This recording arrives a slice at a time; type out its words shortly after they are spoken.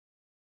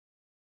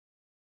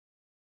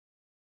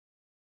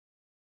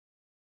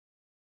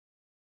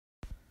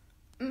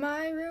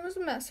my room is a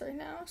mess right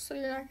now, so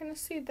you're not going to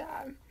see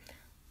that.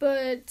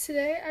 But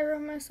today I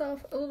wrote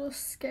myself a little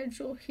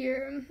schedule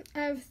here. I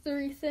have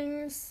 3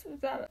 things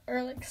that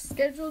are like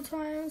scheduled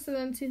times, and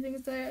then 2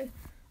 things that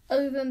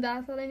other than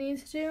that I need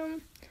to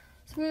do.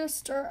 So I'm going to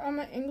start on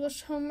my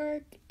English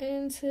homework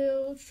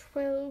until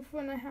 12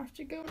 when I have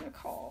to go on a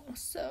call.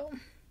 So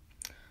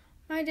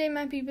my day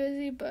might be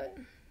busy, but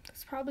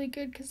it's probably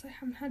good because I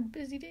haven't had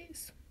busy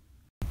days.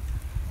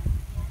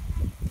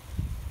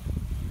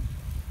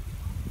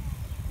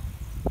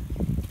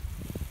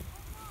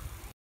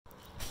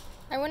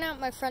 I went out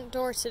my front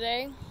door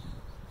today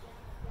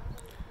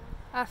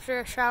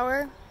after a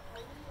shower.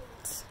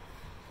 I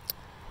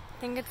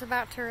think it's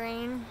about to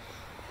rain.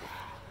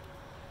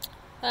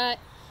 But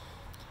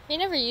I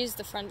never used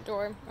the front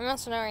door. I'm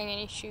also not wearing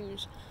any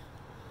shoes.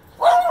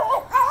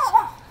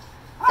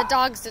 The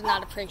dogs did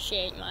not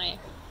appreciate my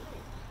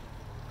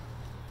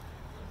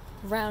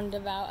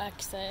roundabout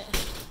exit.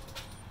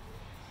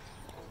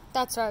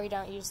 That's why we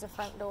don't use the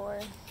front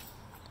door.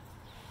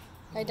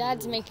 My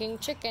dad's making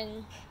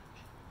chicken.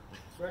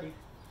 It's ready.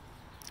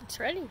 It's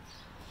ready.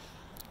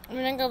 I'm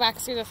gonna go back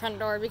through the front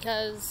door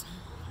because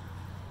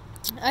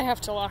I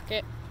have to lock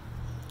it.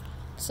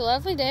 It's a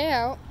lovely day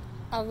out,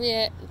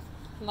 albeit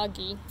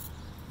muggy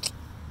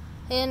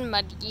and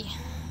muddy,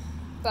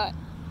 but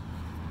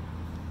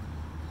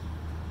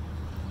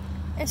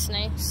it's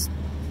nice.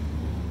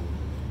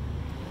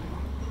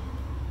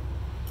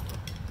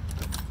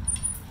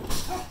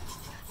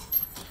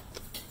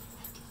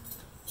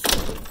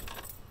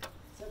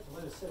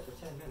 Let it sit for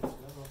 10 minutes.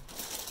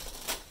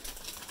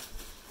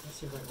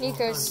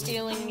 Nico's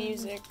stealing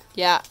music.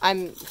 Yeah,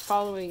 I'm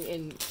following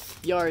in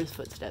Yara's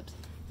footsteps.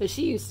 But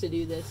she used to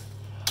do this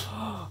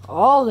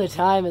all the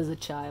time as a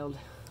child.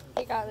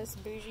 He got this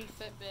bougie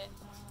Fitbit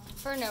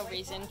for no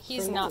reason.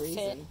 He's For no not reason.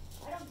 fit.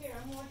 I don't care,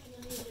 I'm watching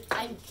the music.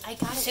 I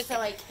got it so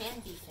I can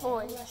be fit.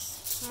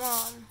 Boys,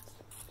 Mom.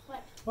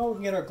 Well,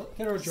 we can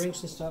get our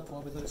drinks and stuff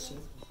while we let it sit.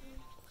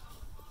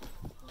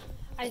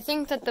 I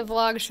think that the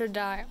vlog should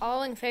die.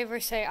 All in favor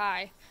say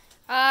aye.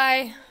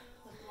 Aye.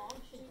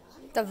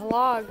 The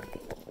vlog.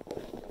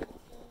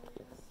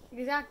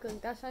 Exactly,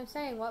 that's what I'm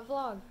saying. What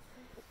vlog?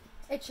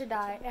 It should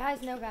die. It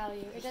has no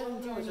value. It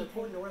doesn't do It's anything.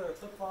 important to wear their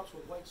flip-flops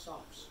with white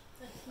socks.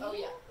 Oh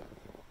yeah.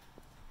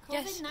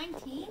 Yes.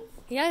 COVID-19?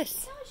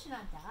 Yes. No, it should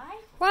not die.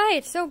 Why?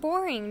 It's so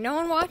boring. No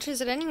one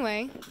watches it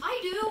anyway. I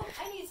do.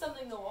 I need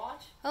something to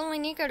watch. Only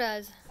Nico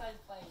does. Besides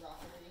playing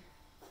Rocket League.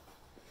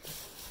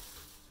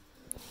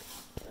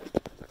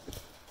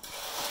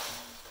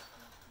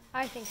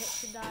 I think it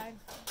should die.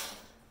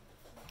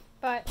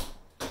 But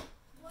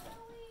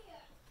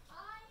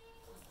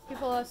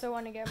people also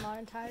want to get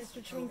monetized,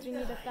 which means we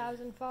need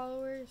 1,000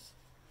 followers.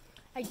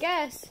 I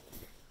guess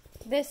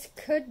this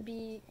could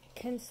be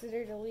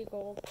considered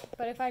illegal,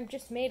 but if I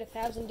just made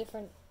 1,000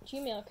 different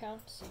Gmail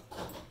accounts,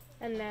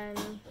 and then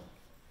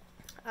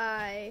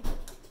I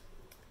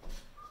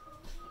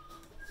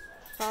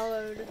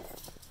followed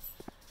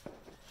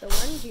the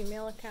one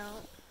Gmail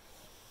account,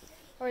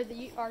 or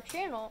our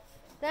channel,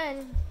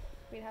 then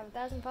we'd have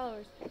 1,000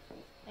 followers.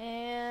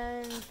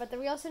 But then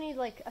we also need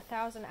like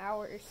 1,000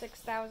 hours,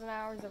 6,000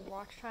 hours of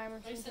watch time or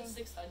I something. said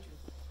 600.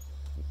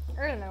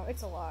 I don't know,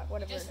 it's a lot,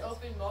 whatever it Just is.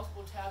 open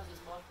multiple tabs as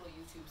multiple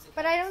YouTube accounts.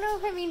 But I don't know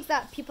if it means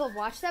that people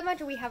watch that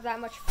much or we have that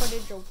much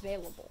footage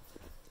available.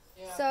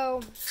 Yeah.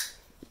 So,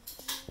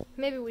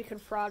 maybe we could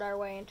fraud our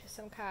way into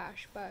some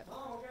cash, but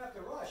Oh, we're gonna have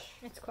to rush.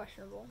 it's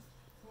questionable.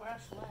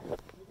 Rush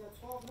left. We got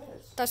 12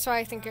 minutes. That's why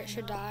I think it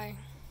should die.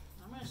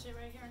 I'm gonna sit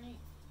right here and eat.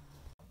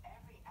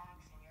 Every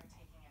action you're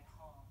taking at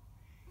home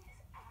is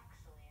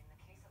actually, in the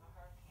case of a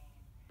hurricane,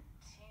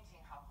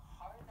 changing how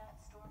hard that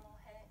storm will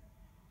hit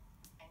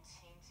and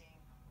changing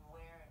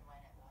where and when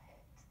it will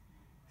hit.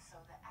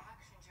 So the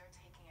actions you're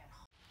taking at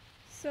home.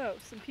 So,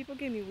 some people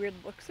gave me weird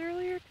looks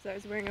earlier because I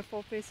was wearing a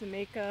full face of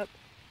makeup,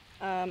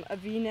 a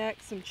v-neck,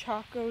 some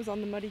chacos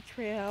on the muddy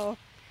trail,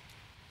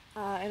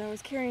 and I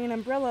was carrying an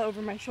umbrella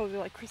over my shoulder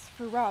like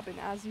Christopher Robin,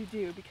 as you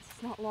do, because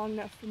it's not long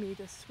enough for me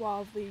to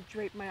suavely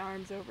drape my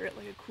arms over it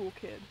like a cool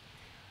kid.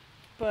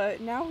 But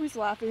now who's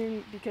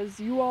laughing because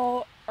you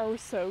all are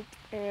soaked,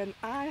 and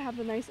I have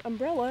a nice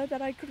umbrella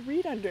that I could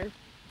read under.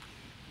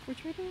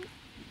 Which way do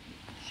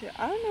shit,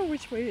 I don't know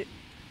which way.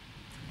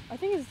 I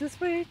think it's this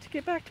way to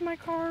get back to my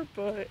car,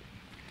 but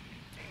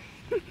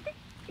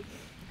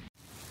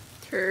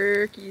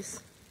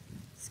turkeys.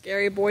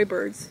 Scary boy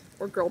birds.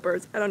 Or girl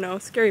birds. I don't know.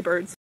 Scary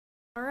birds.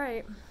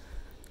 Alright,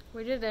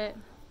 we did it.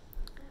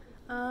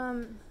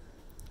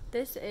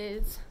 This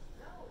is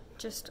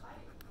just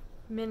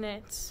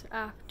minutes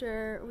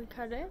after we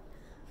cut it.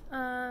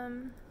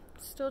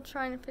 Still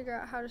trying to figure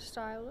out how to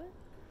style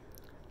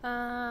it.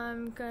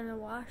 I'm gonna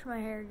wash my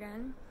hair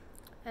again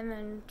and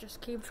then just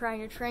keep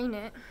trying to train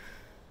it.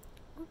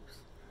 Oops.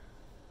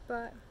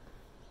 But,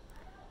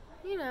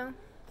 you know,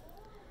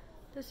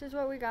 this is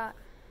what we got.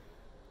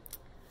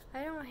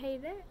 I don't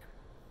hate it,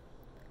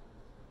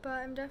 but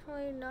I'm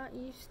definitely not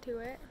used to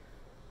it.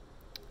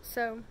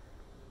 So,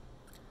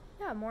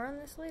 yeah, more on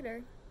this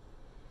later.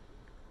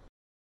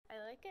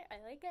 I like like it,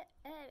 I like it,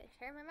 and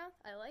hair in my mouth,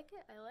 I like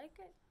it, I like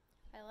it,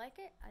 I like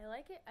it, I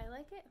like it, I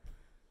like it.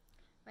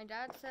 My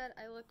dad said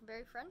I look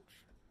very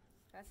French.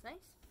 That's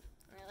nice.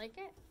 I like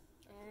it,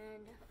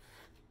 and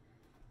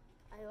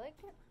I like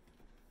it.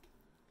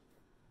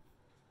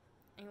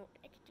 And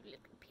I could do little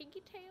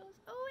piggy tails.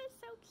 Oh, it's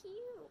so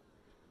cute.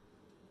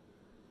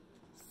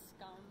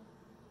 Scum.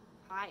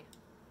 Hi.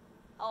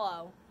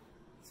 Hello.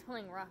 He's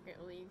playing Rocket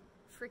League.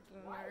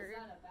 Freaking Why is nerd.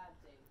 that a bad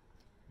thing?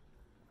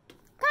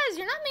 Guys,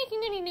 you're not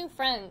making any new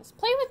friends.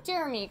 Play with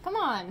Jeremy. Come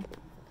on.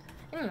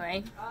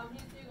 Anyway.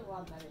 He's doing a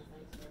lot better,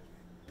 thanks, sir.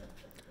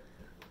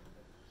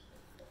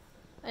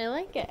 I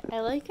like it. I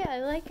like it. I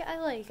like it. I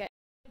like it.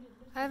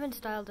 I haven't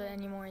styled it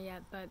anymore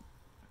yet, but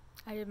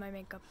I did my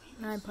makeup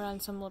and I put on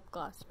some lip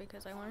gloss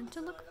because I wanted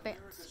to look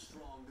fancy.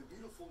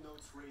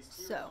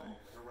 So.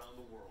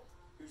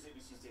 Here's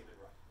ABC's David